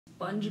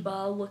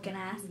SpongeBob looking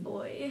ass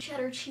boy,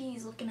 cheddar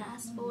cheese looking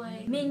ass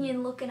boy,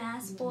 minion looking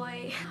ass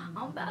boy.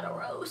 I'm about to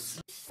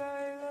roast.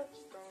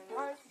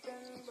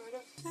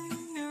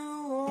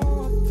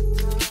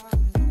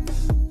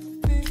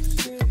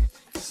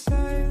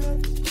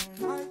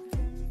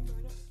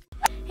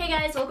 Hey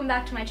guys, welcome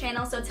back to my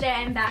channel. So today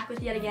I'm back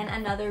with yet again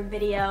another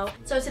video.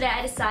 So today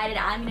I decided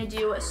I'm gonna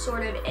do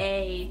sort of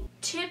a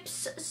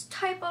tips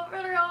type of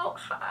video.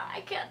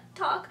 I can't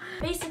talk.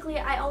 Basically,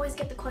 I always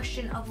get the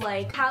question of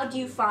like, how do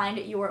you find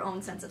your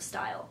own sense of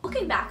style?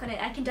 Looking back on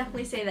it, I can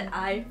definitely say that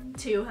I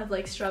too have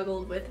like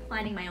struggled with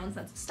finding my own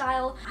sense of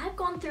style. I've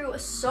gone through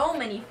so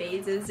many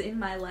phases in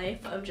my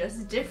life of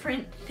just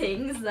different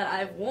things that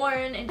I've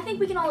worn, and I think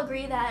we can all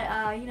agree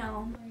that you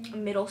know,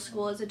 middle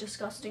school is a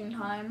disgusting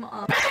time.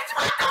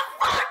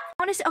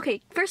 Honestly, okay,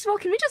 first of all,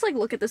 can we just like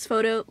look at this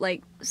photo?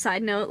 Like,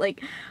 side note,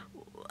 like,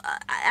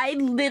 I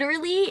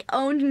literally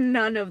owned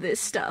none of this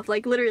stuff.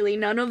 Like, literally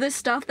none of this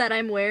stuff that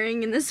I'm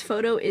wearing in this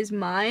photo is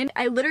mine.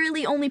 I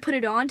literally only put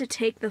it on to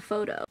take the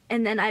photo,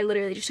 and then I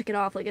literally just took it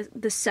off like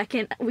the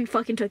second we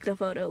fucking took the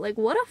photo. Like,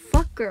 what a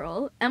fuck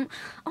girl. Oh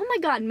my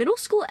god, middle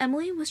school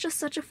Emily was just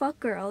such a fuck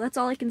girl. That's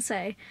all I can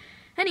say.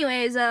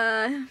 Anyways,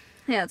 yeah,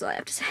 that's all I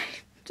have to say.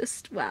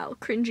 Just, wow,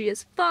 cringy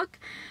as fuck.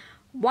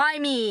 Why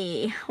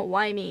me?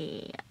 Why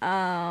me?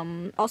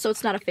 Also,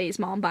 it's not a phase,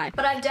 mom, bye.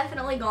 But I've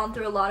definitely gone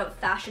through a lot of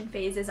fashion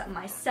phases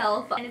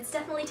myself, and it's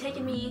definitely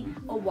taken me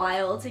a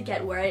while to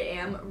get where I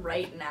am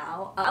right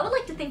now. I would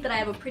like to think that I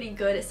have a pretty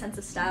good sense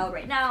of style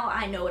right now.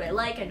 I know what I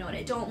like, I know what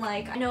I don't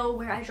like, I know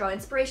where I draw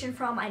inspiration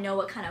from, I know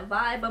what kind of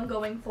vibe I'm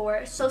going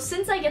for. So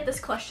since I get this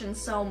question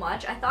so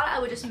much, I thought I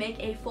would just make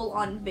a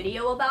full-on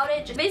video about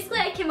it. Just basically,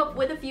 I came up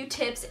with a few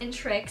tips and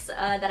tricks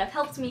that have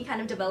helped me kind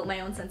of develop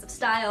my own sense of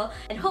style,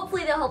 and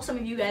hopefully they'll help some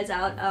of you guys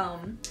out.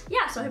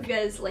 Yeah, so I hope you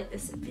guys like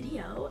this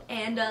video,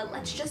 and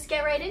let's just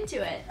get right into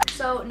it.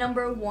 So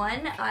number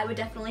one, I would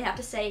definitely have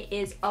to say,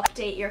 is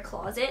update your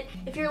closet.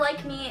 If you're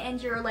like me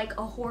and you're like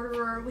a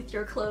hoarder with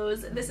your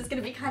clothes, this is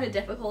gonna be kind of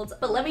difficult,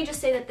 but let me just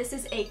say that this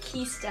is a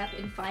key step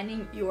in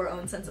finding your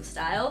own sense of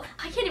style.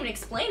 I can't even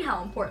explain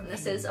how important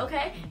this is,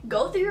 okay?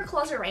 Go through your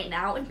closet right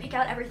now and pick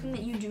out everything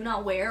that you do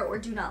not wear or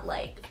do not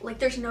like. Like,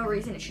 there's no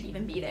reason it should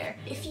even be there.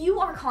 If you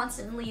are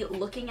constantly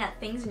looking at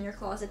things in your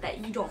closet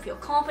that you don't feel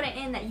confident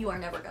in, that you are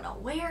never gonna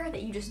wear,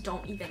 that you just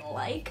don't even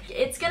like,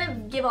 it's gonna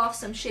give off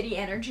some shitty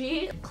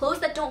energy. Clothes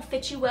that don't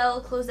fit you well,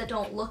 clothes that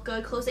don't look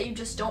good, clothes that you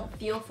just don't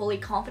feel fully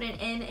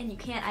confident in and you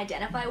can't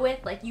identify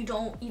with, like, you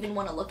don't even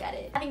want to look at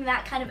it. Having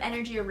that kind of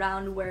energy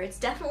around where it's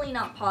definitely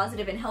not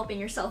positive and helping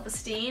your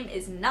self-esteem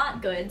is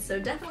not good, so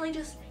definitely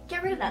just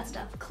get rid of that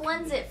stuff.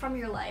 Cleanse it from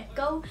your life.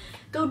 Go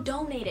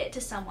donate it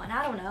to someone.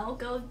 I don't know.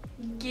 Go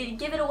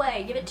give it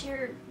away. Give it to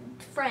your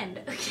friend.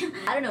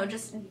 I don't know,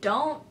 just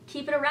don't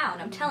keep it around.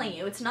 I'm telling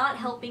you, it's not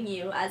helping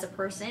you as a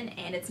person,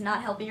 and it's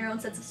not helping your own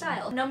sense of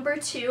style. Number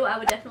two, I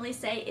would definitely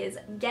say, is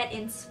get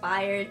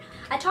inspired.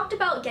 I talked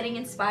about getting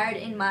inspired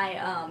in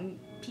my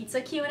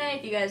pizza Q&A.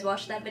 If you guys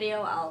watched that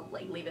video, I'll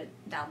like leave it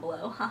down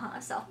below. Haha,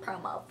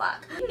 self-promo,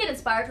 fuck. You can get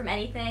inspired from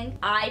anything.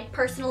 I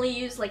personally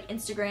use like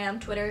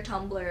Instagram, Twitter,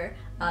 Tumblr.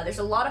 There's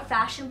a lot of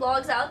fashion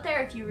blogs out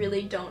there if you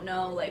really don't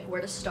know like where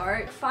to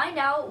start. Find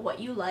out what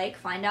you like,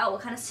 find out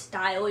what kind of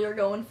style you're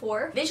going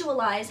for.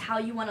 Visualize how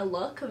you want to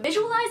look.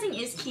 Visualizing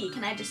is key,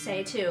 can I just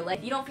say too. Like,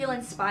 if you don't feel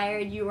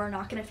inspired, you are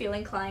not gonna feel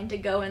inclined to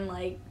go and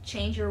like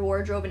change your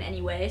wardrobe in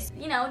any way. So,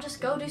 you know,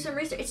 just go do some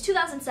research. It's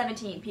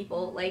 2017,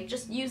 people. Like,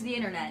 just use the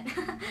internet.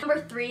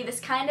 Number three, this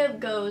kind of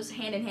goes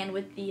hand in hand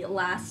with the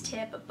last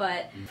tip,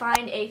 but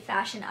find a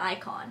fashion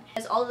icon.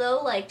 As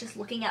although like just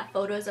looking at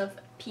photos of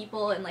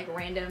people and like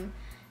random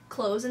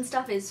clothes and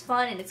stuff is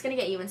fun and it's gonna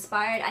get you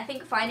inspired, I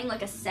think finding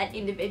like a set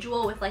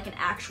individual with like an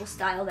actual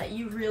style that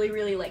you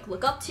really like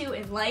look up to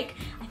and like,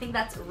 I think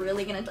that's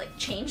really gonna like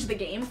change the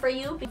game for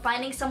you.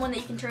 Finding someone that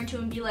you can turn to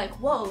and be like,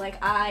 whoa, like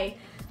I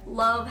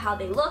love how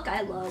they look,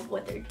 I love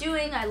what they're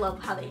doing, I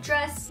love how they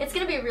dress. It's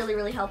gonna be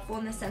really helpful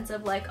in the sense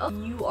of like, oh,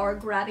 you are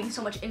grabbing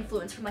so much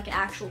influence from like an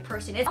actual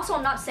person. It's also,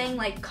 I'm not saying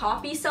like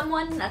copy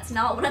someone, that's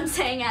not what I'm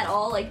saying at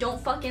all. Like,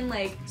 don't fucking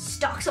like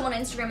stalk someone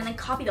on Instagram and then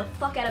copy the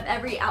fuck out of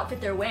every outfit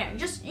they're wearing.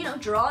 Just, you know,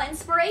 draw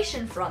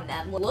inspiration from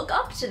them, look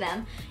up to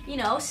them, you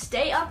know,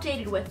 stay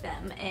updated with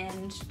them,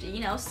 and,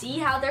 you know, see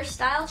how their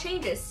style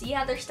changes, see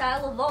how their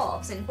style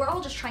evolves. And we're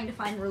all just trying to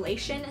find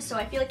relation, so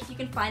I feel like if you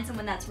can find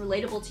someone that's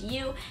relatable to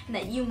you and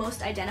that you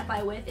most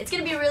identify with, it's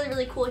gonna be a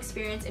really cool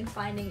experience in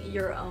finding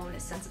your own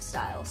sense of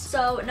style.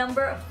 So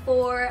number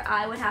four,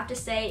 I would have to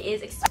say,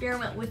 is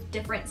experiment with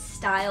different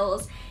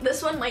styles.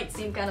 This one might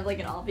seem kind of like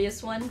an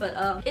obvious one,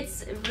 but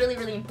it's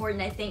really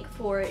important, I think,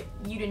 for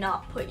you to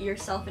not put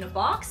yourself in a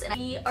box. And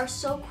we are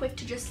so quick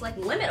to just like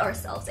limit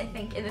ourselves, I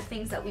think, in the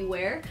things that we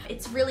wear.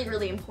 It's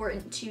really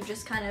important to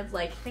just kind of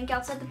like think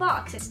outside the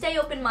box and stay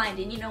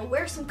open-minded, you know,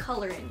 wear some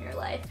color in your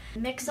life,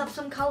 mix up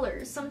some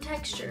colors, some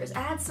textures,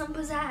 add some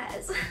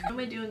pizzazz. What am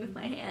I doing with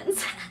my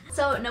hands?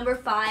 So number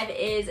five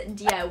is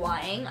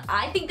DIYing.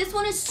 I think this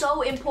one is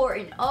so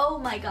important. Oh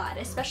my god,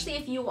 especially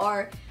if you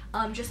are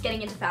just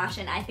getting into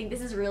fashion, I think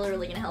this is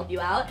really gonna help you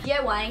out.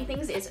 DIYing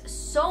things is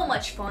so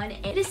much fun,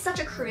 and it is such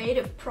a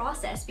creative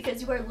process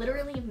because you are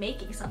literally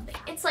making something.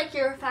 It's like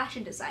you're a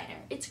fashion designer.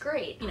 It's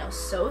great. You know,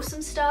 sew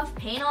some stuff,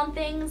 paint on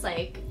things,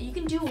 like you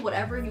can do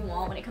whatever you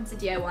want when it comes to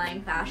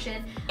DIYing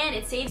fashion, and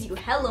it saves you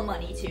hella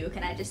money too,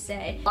 can I just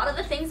say. A lot of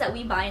the things that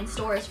we buy in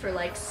stores for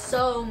like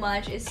so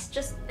much is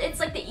just, it's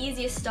like the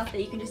easiest stuff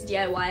that you can just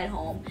DIY at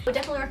home. I would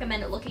definitely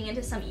recommend looking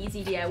into some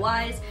easy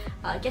DIYs.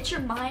 Get your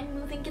mind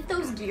moving, get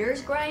those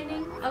gears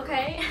grinding,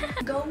 okay?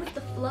 Go with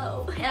the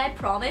flow. And I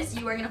promise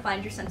you are gonna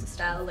find your sense of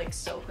style like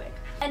so quick.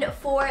 And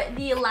for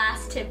the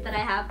last tip that I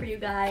have for you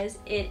guys,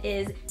 it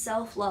is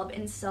self-love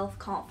and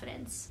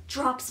self-confidence.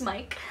 Drops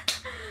mic.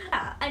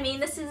 Yeah, I mean,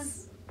 this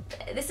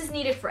is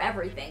needed for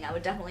everything, I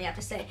would definitely have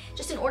to say.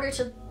 Just in order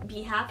to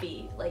be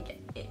happy, like,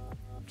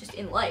 just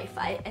in life,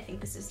 I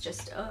think this is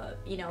just,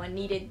 you know, a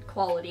needed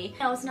quality.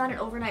 Now, it's not an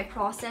overnight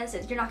process.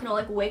 You're not gonna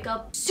like wake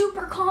up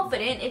super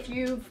confident if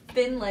you've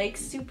been like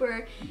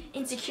super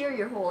insecure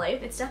your whole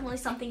life. It's definitely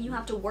something you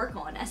have to work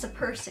on as a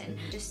person.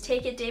 Just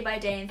take it day by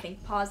day and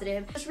think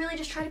positive. Just really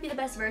just try to be the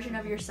best version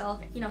of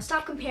yourself. You know,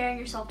 stop comparing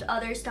yourself to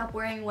others. Stop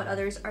worrying what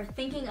others are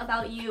thinking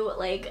about you.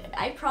 Like,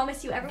 I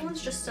promise you,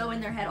 everyone's just so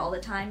in their head all the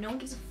time. No one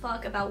gives a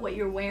fuck about what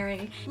you're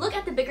wearing. Look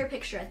at the bigger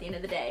picture at the end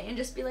of the day and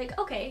just be like,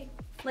 okay,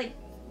 like,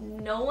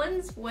 no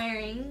one's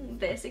wearing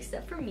this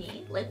except for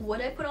me. Like,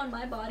 what I put on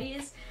my body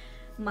is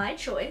my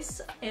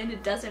choice, and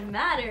it doesn't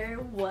matter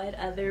what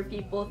other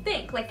people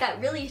think. Like,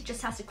 that really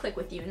just has to click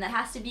with you, and that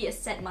has to be a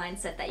set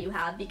mindset that you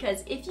have,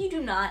 because if you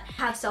do not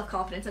have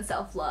self-confidence and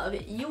self-love,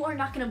 you are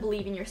not going to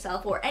believe in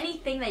yourself or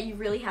anything that you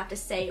really have to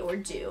say or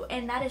do,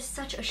 and that is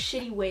such a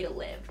shitty way to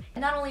live.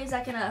 And not only is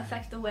that going to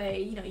affect the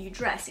way, you know, you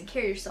dress and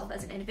carry yourself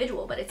as an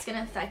individual, but it's going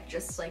to affect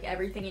just like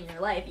everything in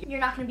your life. You're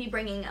not going to be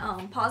bringing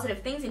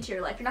positive things into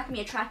your life. You're not going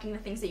to be attracting the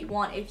things that you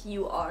want if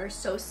you are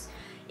so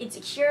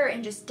insecure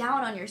and just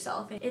down on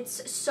yourself.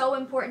 It's so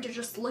important to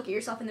just look at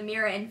yourself in the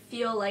mirror and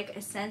feel like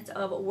a sense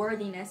of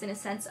worthiness and a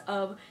sense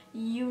of,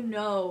 you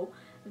know,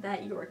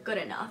 that you're good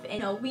enough. And you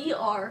know, we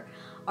are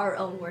our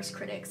own worst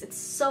critics.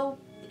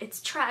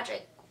 It's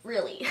tragic,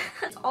 really.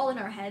 It's all in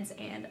our heads,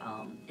 and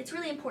it's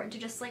really important to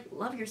just like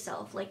love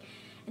yourself, like,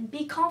 and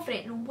be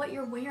confident in what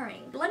you're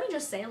wearing. Let me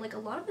just say, like, a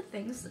lot of the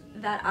things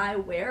that I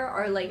wear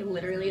are like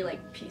literally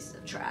like pieces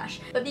of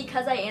trash, but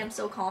because I am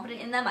so confident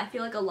in them, I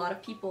feel like a lot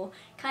of people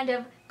kind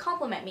of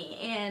compliment me,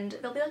 and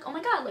they'll be like, oh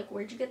my god, like,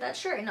 where'd you get that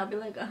shirt? And I'll be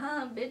like,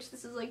 bitch,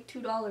 this is like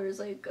 $2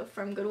 like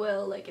from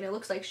Goodwill, like, and it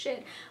looks like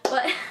shit.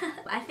 But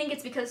I think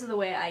it's because of the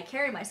way I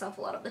carry myself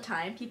a lot of the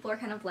time. People are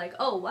kind of like,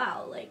 oh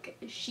wow, like,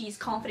 she's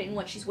confident in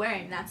what she's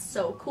wearing, that's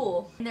so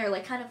cool. And they're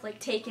like kind of like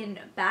taken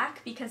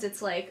back, because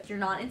it's like, you're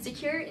not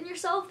insecure in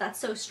yourself, that's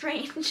so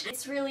strange.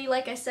 It's really,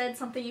 like I said,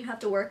 something you have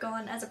to work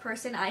on as a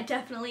person. I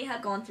definitely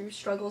have gone through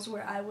struggles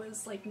where I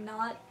was like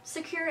not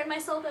secure in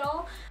myself at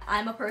all.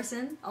 I'm a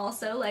person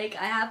also, like,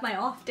 I have my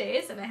off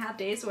days and I have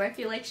days where I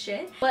feel like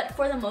shit, but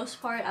for the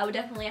most part, I would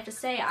definitely have to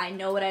say I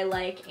know what I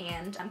like,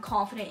 and I'm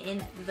confident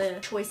in the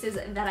choices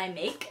that I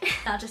make,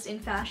 not just in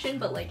fashion,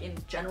 but like in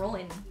general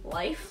in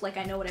life. Like,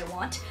 I know what I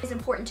want. It's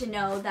important to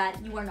know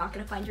that you are not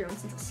going to find your own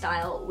sense of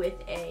style with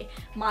a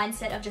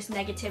mindset of just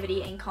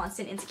negativity and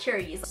constant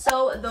insecurities.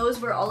 So those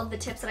were all of the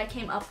tips that I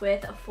came up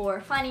with for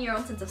finding your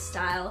own sense of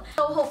style.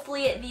 So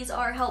hopefully these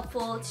are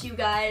helpful to you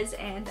guys,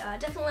 and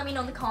definitely let me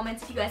know in the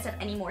comments if you guys have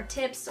any more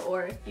tips,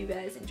 or if you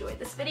guys enjoyed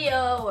this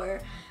video,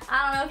 or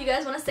I don't know, if you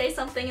guys want to say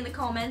something in the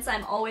comments.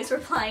 I'm always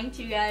replying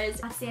to you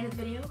guys. That's the end of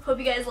the video. Hope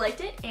you guys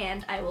liked it,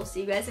 and I will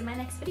see you guys in my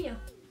next video.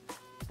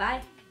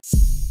 Bye!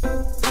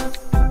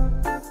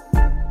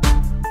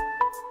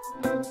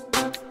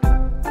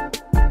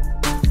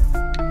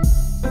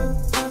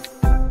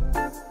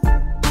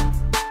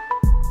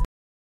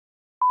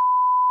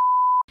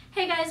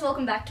 Hey guys,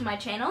 welcome back to my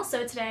channel.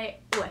 So today,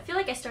 I feel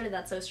like I started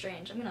that so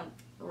strange. I'm gonna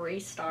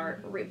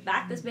restart,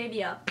 back this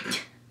baby up.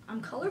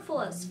 I'm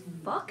colorful as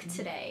fuck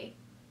today.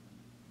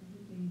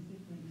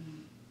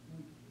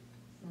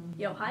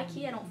 Yo, high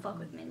key, I don't fuck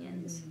with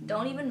minions.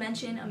 Don't even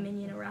mention a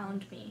minion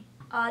around me.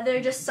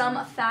 They're just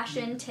some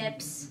fashion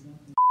tips.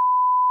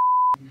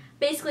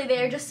 Basically,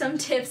 they're just some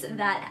tips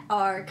that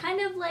are kind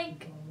of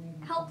like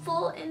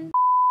helpful in.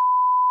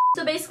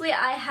 So basically,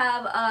 I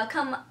have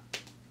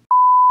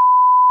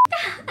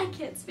I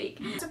can't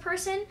speak. As a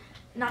person,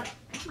 oh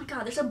my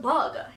god, there's a bug.